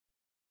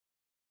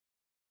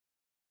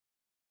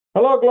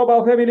Hello,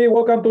 Global Family.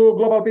 Welcome to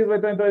Global Peace by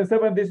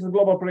 2027. This is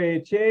Global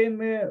Prayer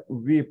Chain.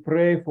 We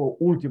pray for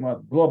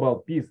ultimate global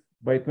peace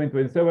by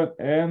 2027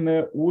 and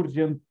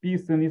urgent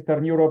peace in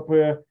Eastern Europe,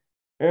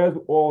 as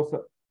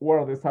also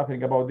world is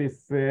suffering about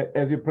this.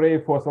 As we pray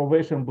for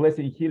salvation,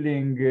 blessing,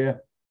 healing,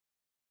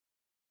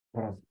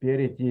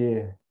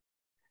 prosperity,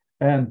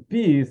 and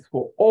peace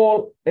for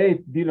all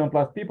 8 billion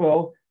plus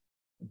people,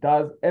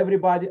 does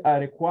everybody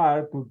are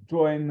required to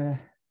join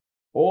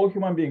all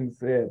human beings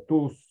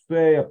to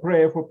say a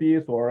prayer for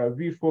peace or a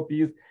wish for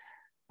peace,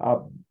 uh,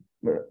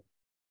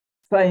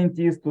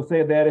 scientists to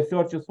say their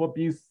researches for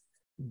peace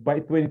by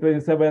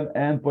 2027,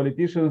 and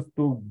politicians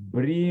to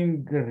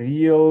bring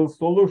real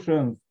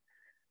solutions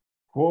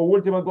for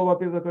ultimate global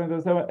peace by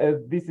 2027, as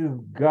this is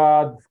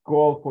God's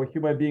call for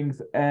human beings,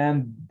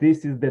 and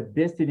this is the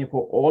destiny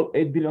for all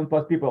 8 billion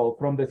plus people,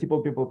 from the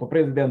simple people to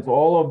presidents.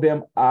 All of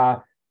them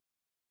are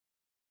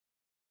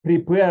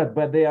prepared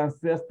by their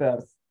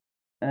ancestors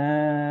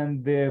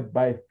and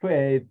by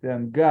faith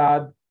and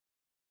God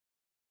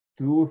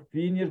to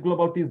finish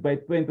global peace by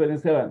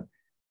 2027.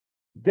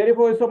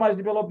 Therefore, is so much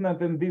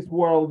development in this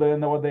world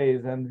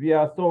nowadays, and we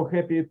are so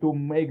happy to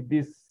make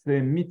these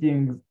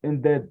meetings in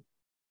the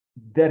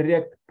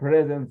direct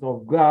presence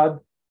of God.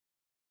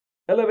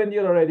 11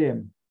 years already,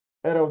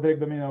 era of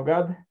direct dominion of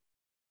God.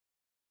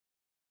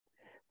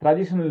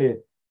 Traditionally,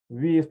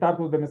 we start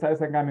with the Messiah's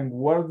coming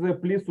words.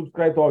 Please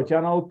subscribe to our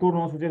channel, turn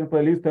on suggestion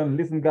playlist, and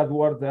listen God's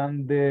words,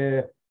 and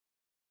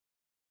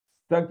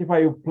sanctify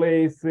your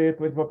place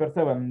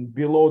 24/7.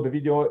 Below the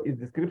video is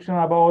description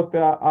about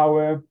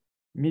our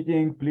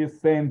meeting. Please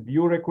send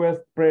view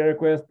request, prayer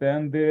request,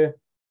 and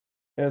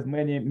as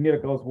many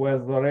miracles was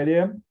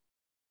already.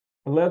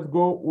 Let's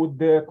go with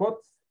the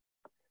quotes.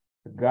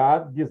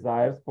 God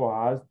desires for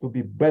us to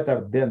be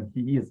better than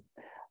He is.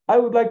 I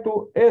would like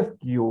to ask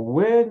you,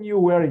 when you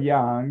were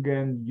young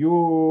and you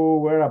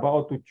were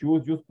about to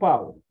choose your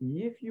spouse,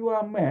 if you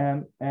are a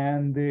man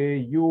and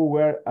you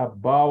were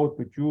about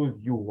to choose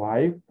your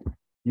wife,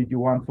 did you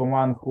want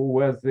someone who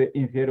was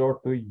inferior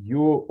to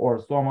you or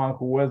someone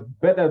who was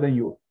better than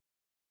you?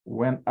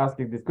 When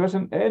asking this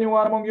question,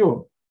 anyone among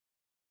you,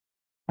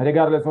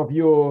 regardless of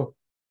you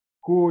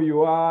who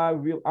you are,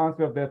 will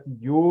answer that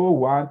you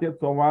wanted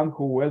someone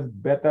who was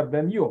better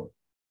than you.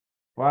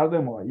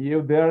 Furthermore,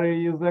 if there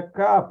is a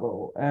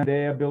couple and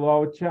their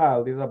beloved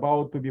child is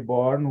about to be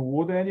born,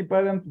 would any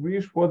parent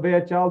wish for their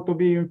child to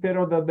be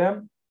inferior to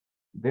them?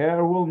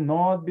 There will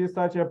not be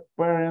such a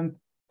parent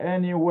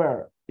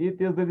anywhere. It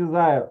is the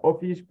desire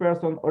of each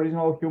person's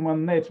original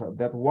human nature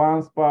that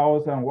one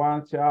spouse and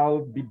one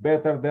child be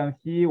better than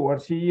he or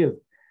she is.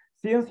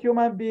 Since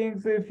human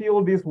beings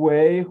feel this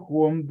way,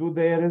 whom do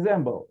they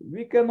resemble?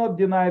 We cannot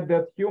deny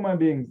that human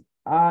beings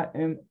are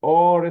in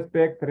all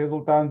respects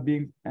resultant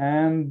beings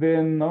and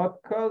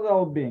not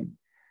causal beings.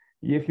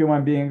 If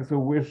human beings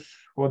wish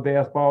for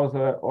their spouse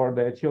or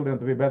their children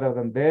to be better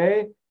than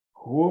they,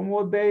 whom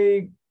would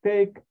they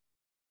take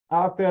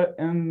after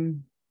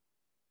in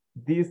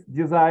this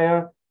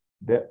desire?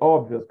 The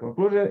obvious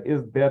conclusion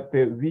is that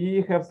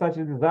we have such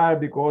a desire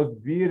because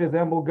we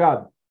resemble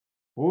God,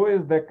 who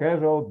is the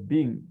causal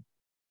being.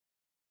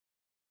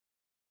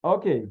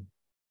 Okay.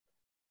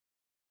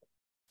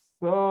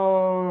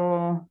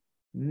 So,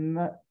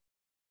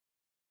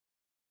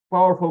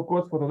 powerful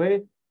quotes for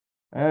today.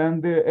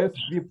 And as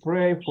we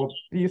pray for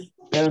peace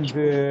and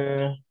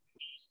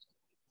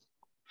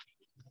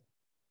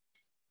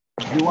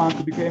we want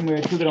to become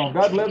children of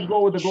God, let's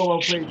go with the global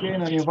prayer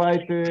chain and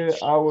invite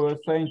our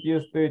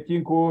scientist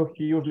Tinku.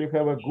 He usually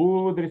have a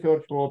good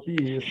research for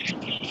peace.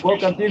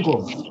 Welcome, Tinku.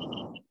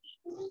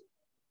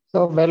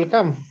 So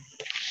welcome.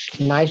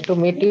 Nice to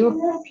meet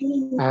you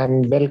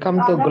and welcome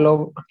to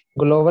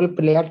Global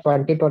Player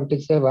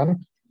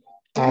 2027.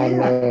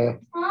 And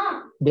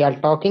we are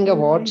talking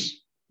about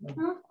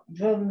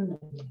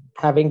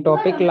having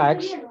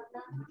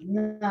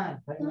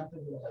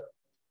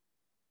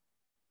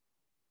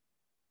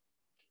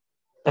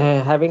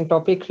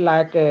topic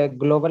like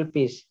global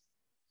peace.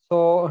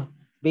 So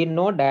we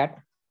know that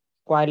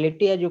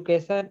quality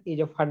education is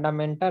a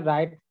fundamental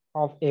right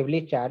of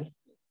every child.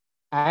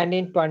 And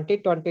in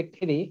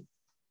 2023,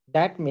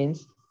 that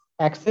means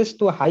access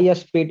to higher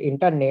speed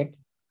internet.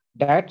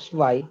 That's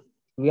why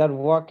we are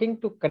working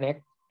to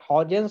connect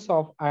thousands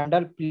of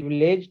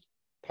underprivileged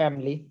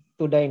families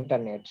to the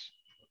internet.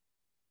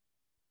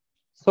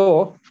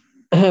 So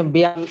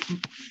we are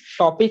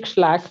topics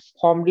like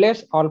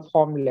formless or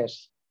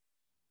formless.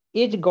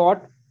 Is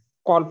God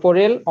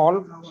corporeal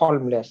or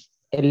formless?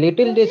 A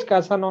little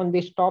discussion on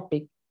this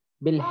topic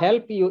will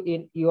help you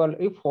in your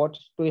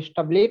efforts to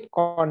establish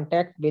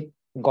contact with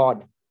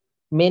God.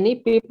 Many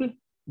people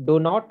do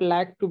not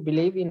like to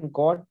believe in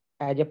God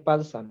as a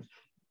person.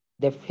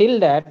 They feel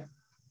that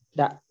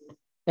the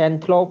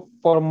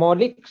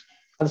anthropomorphic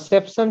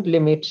conception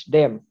limits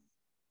them.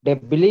 They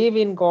believe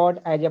in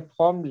God as a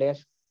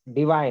formless,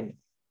 divine,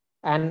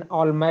 an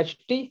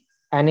almighty,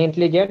 an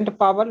intelligent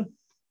power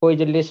who is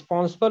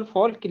responsible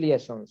for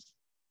creations.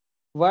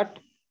 What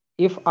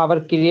if our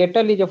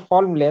creator is a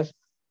formless?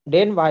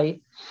 Then why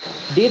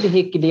did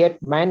he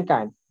create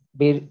mankind?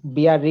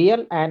 Be a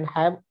real and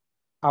have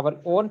our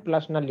own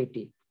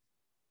personality.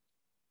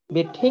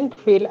 We think,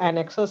 feel, and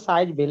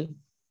exercise will.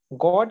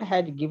 God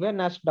has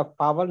given us the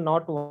power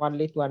not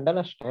only to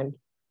understand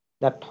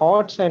the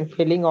thoughts and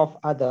feelings of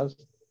others,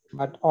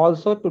 but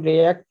also to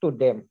react to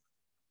them.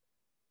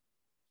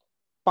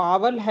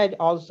 Power has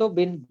also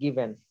been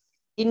given.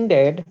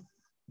 Indeed,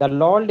 the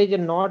Lord is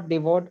not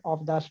devoid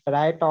of the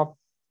spirit of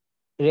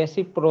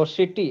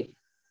reciprocity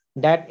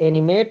that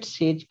animates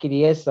his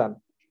creation.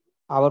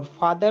 Our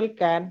Father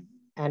can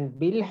and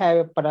will have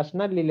a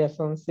personal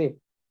relationship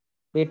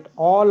with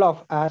all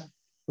of us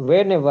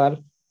whenever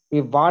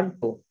we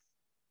want to.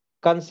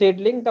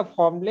 Considering the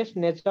formless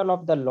nature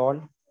of the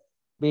Lord,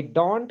 we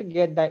don't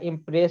get the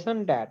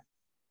impression that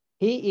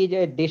he is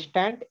a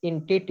distant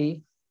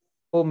entity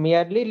who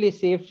merely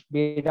receives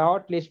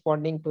without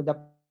responding to the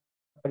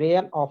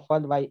prayer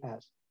offered by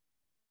us.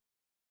 Rather,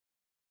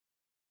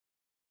 he is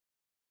a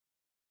being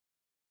who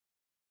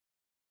exists in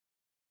eternity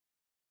and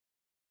never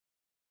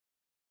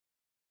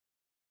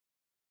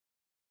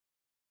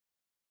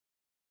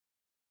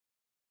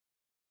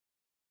ceases to exist.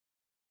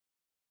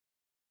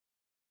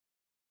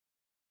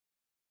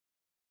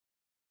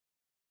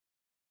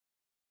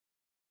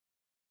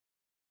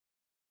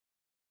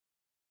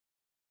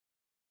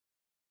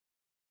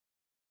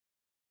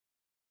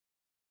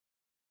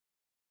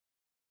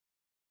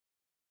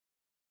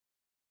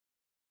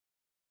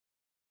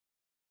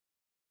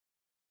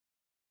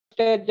 Just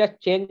as the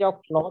change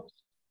of clothes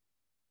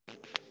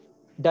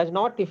does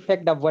not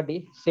affect the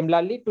body,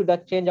 similarly to the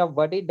change of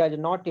body does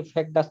not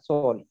affect the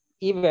soul.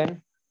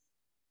 Even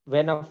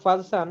when a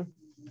person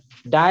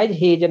dies,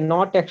 he is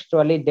not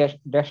actually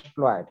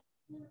destroyed.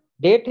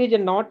 Death is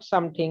not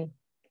something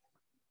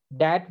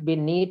that we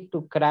need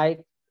to cry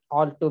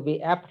or to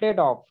be afraid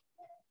of.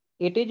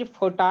 It is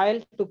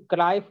futile to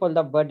cry for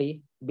the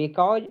body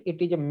because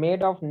it is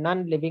made of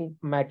non-living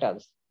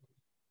metals.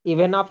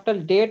 Even after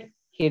death,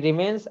 he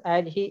remains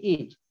as he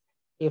is.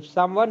 If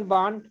someone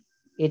wants,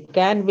 it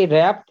can be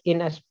wrapped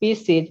in a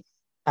species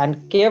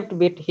and kept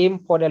with him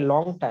for a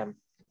long time.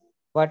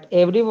 But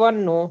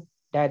everyone knows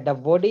that the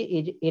body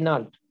is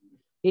inert.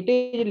 It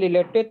is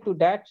related to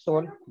that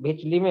soul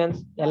which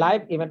remains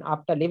alive even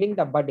after leaving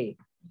the body.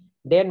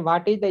 Then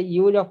what is the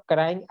use of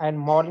crying and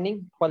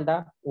mourning for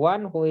the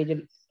one who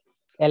is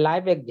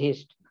alive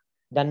exists?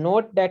 The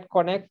node that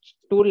connects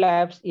two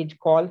lives is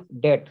called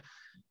death.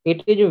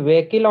 It is a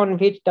vehicle on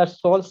which the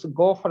souls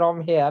go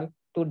from here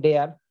to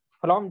there,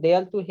 from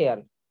there to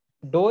here.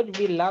 Those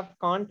we love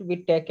can't be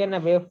taken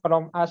away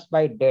from us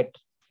by death.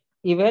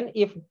 Even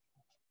if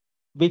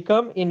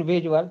become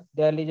individual,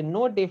 there is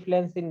no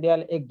difference in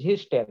their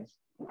existence.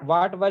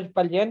 What was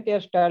present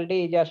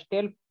yesterday is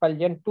still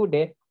present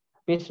today.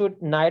 We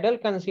should neither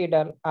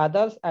consider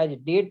others as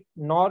dead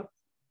nor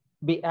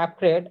be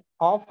afraid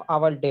of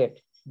our death,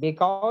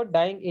 because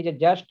dying is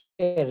just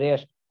a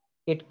rest.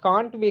 It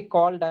can't be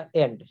called the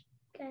end.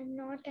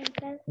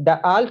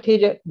 The earth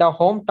is the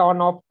hometown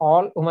of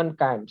all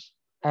humankind,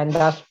 and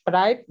the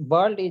sprite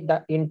world is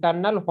the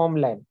internal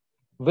homeland,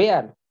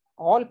 where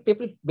all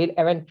people will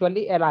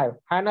eventually arrive.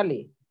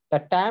 Finally, the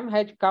time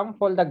has come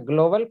for the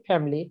global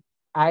family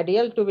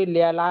ideal to be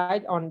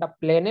realized on the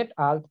planet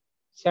Earth,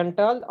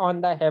 centered on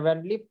the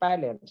heavenly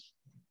palace.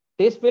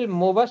 This will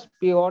move us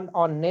beyond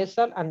our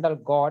nation under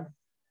God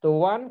to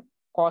one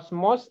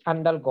cosmos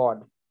under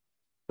God.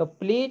 So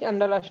please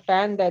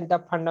understand that the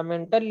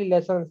fundamental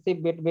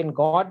relationship between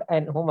God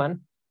and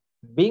human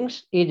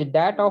beings is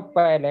that of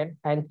parent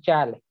and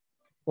child.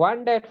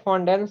 One that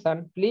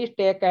foundation, please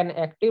take an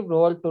active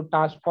role to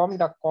transform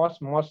the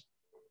cosmos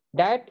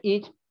that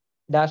is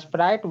the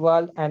sprite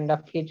world and the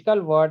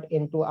physical world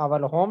into our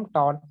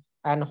hometown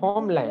and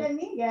homeland.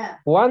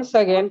 Once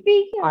again,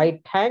 I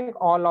thank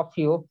all of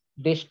you,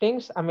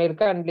 distinguished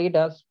American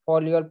leaders,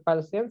 for your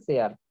presence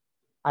here.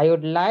 I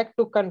would like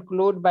to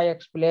conclude by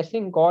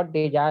expressing God's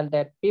desire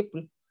that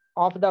people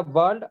of the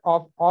world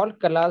of all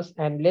colors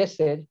and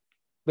races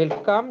will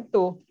come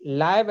to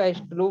live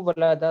as true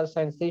brothers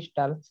and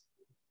sisters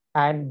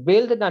and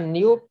build the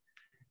new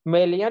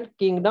million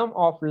kingdom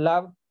of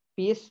love,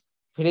 peace,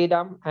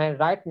 freedom, and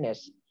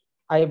rightness.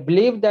 I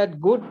believe that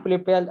God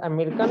prepared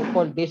American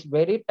for this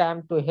very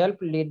time to help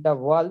lead the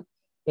world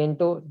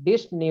into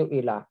this new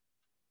era.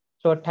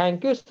 So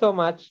thank you so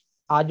much.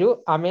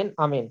 Aju, Amen,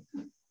 Amen.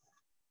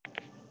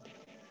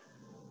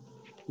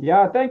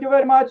 Yeah, thank you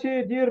very much,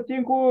 dear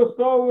Tinku.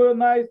 So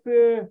nice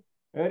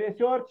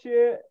research.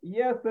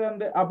 Yes,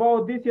 and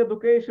about this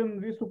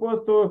education, we're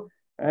supposed to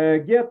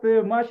get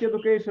much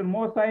education,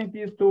 more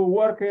scientists to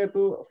work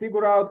to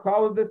figure out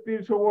how is the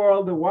spiritual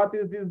world, what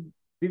is this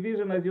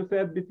division, as you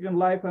said, between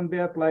life and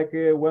death, like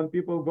when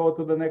people go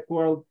to the next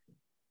world.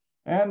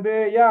 And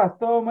yeah,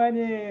 so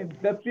many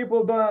that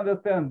people don't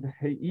understand.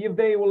 If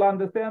they will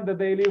understand that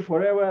they live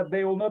forever,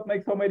 they will not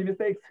make so many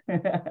mistakes.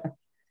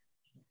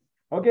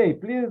 Okay,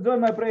 please join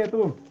my prayer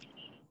too.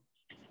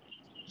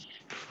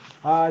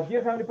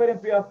 Dear Heavenly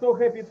Parent, we are so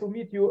happy to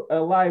meet you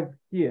alive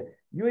here.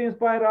 You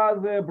inspire us,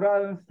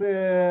 brothers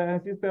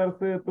and sisters,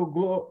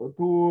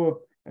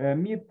 to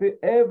meet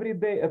every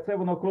day at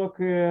 7 o'clock,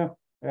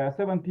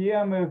 7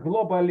 p.m.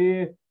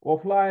 Globally,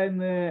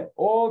 offline.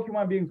 All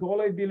human beings,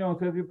 all 8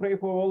 billions, as we pray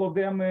for all of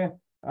them,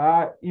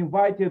 are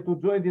invited to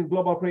join this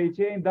global prayer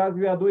chain. Thus,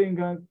 we are doing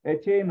a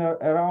chain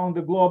around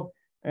the globe.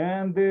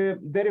 And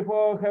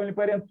therefore, Heavenly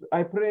Parent,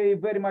 I pray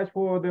very much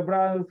for the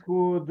brothers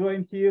who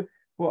joined here,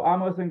 for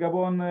Amos in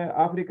Gabon,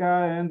 Africa,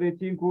 and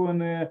Tinku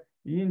in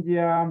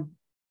India,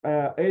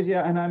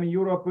 Asia, and I'm in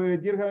Europe.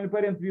 Dear Heavenly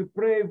Parent, we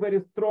pray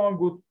very strong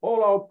with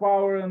all our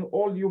power and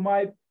all you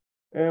might.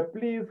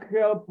 Please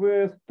help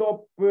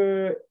stop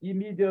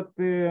immediate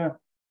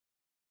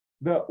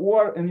the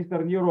war in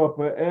Eastern Europe,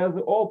 as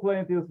all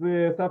planet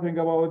is suffering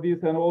about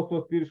this, and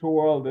also spiritual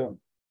world.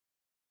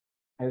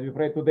 As we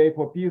pray today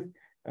for peace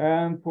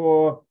and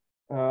for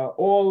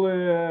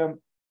all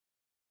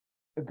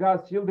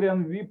God's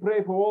children, we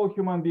pray for all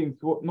human beings,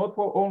 not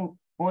for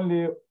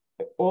only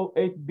all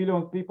 8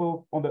 billion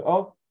people on the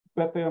earth,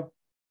 but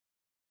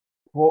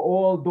for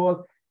all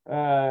those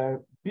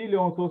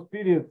billions of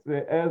spirits.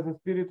 As a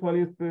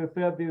spiritualist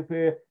said,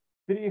 is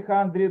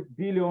 300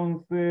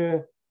 billions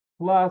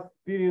plus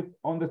spirits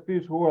on the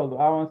spiritual world,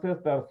 our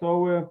ancestors.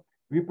 So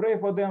we pray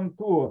for them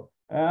too.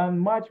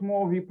 And much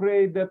more, we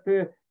pray that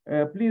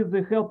please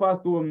help us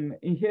to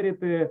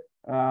inherit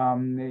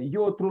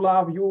your true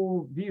love,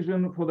 your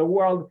vision for the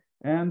world,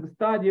 and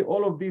study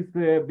all of this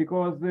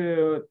because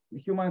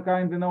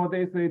humankind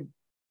nowadays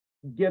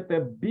get a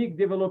big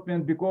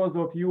development because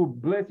of you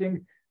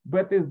blessing,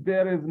 but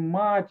there is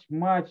much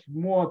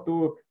more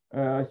to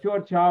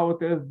search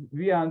out, as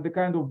we are in the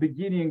kind of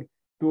beginning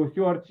to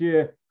search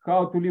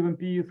how to live in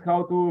peace,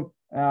 how to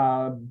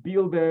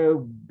build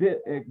a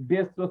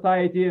best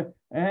society.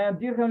 And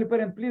dear Heavenly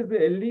Parent, please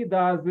lead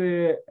us.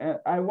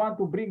 I want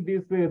to bring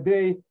this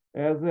day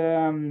as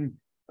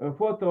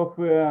 4th of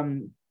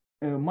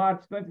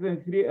March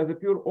 2023 as a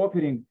pure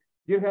offering.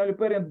 Dear Heavenly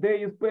Parent,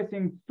 day is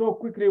passing so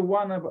quickly,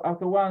 one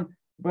after one,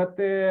 but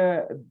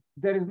there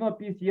is no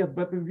peace yet.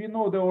 But we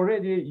know that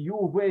already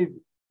your way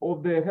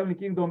of the Heavenly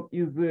Kingdom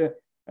is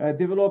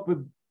developed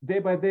day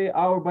by day,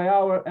 hour by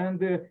hour,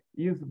 and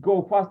is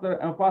go faster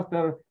and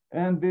faster.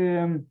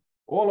 And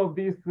all of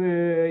this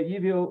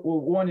evil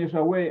will vanish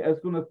away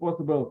as soon as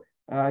possible.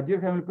 Dear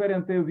Heavenly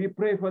Parent, we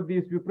pray for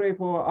this. We pray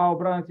for our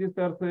brothers and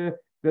sisters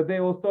that they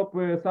will stop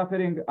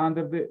suffering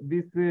under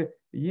this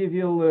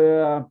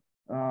evil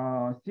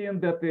sin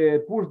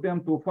that push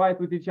them to fight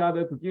with each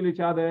other, to kill each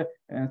other,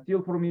 and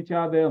steal from each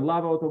other,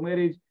 love out of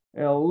marriage.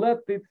 Let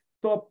it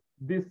stop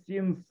these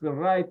sins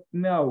right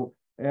now,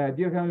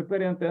 dear Heavenly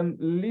Parent, and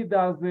lead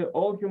us,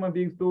 all human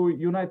beings, to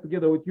unite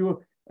together with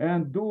you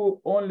and do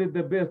only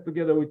the best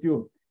together with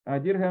you.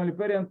 Dear Heavenly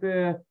Parent,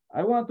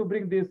 I want to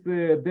bring this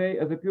day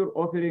as a pure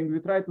offering. We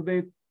try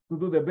today to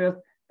do the best,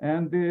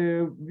 and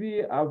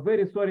we are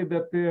very sorry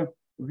that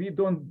we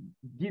don't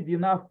did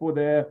enough for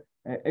the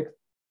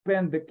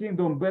expand the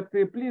kingdom, but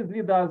please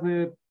lead us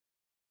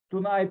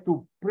tonight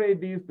to pray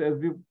this as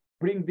we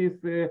bring this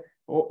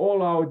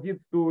all our deeds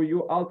to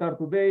your altar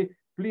today.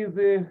 Please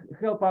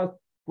help us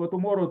for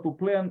tomorrow to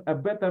plan a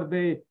better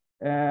day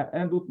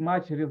and with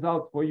much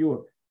results for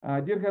you.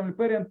 Dear Heavenly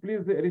Parent,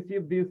 please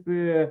receive this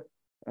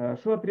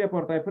short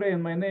report. I pray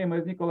in my name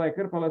as Nikolai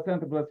Kerpala,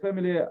 Center Bless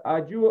Family.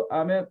 Adieu.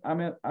 Amen.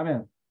 Amen.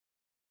 Amen.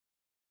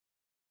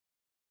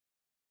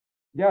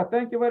 Yeah,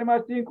 thank you very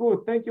much,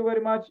 Tinku. Thank you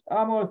very much,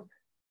 Amos.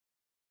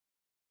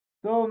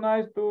 So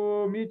nice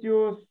to meet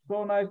you.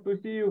 So nice to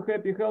see you.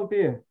 Happy,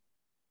 healthy.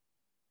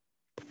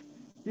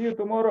 See you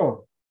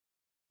tomorrow.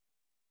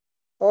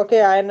 Okay,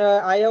 and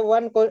I have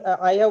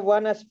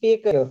one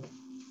speaker.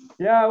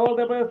 Yeah, all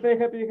the best. Stay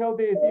happy,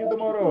 healthy. See you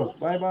tomorrow.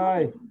 Bye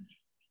bye.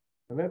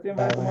 Let's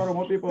invite tomorrow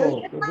more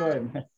people to join.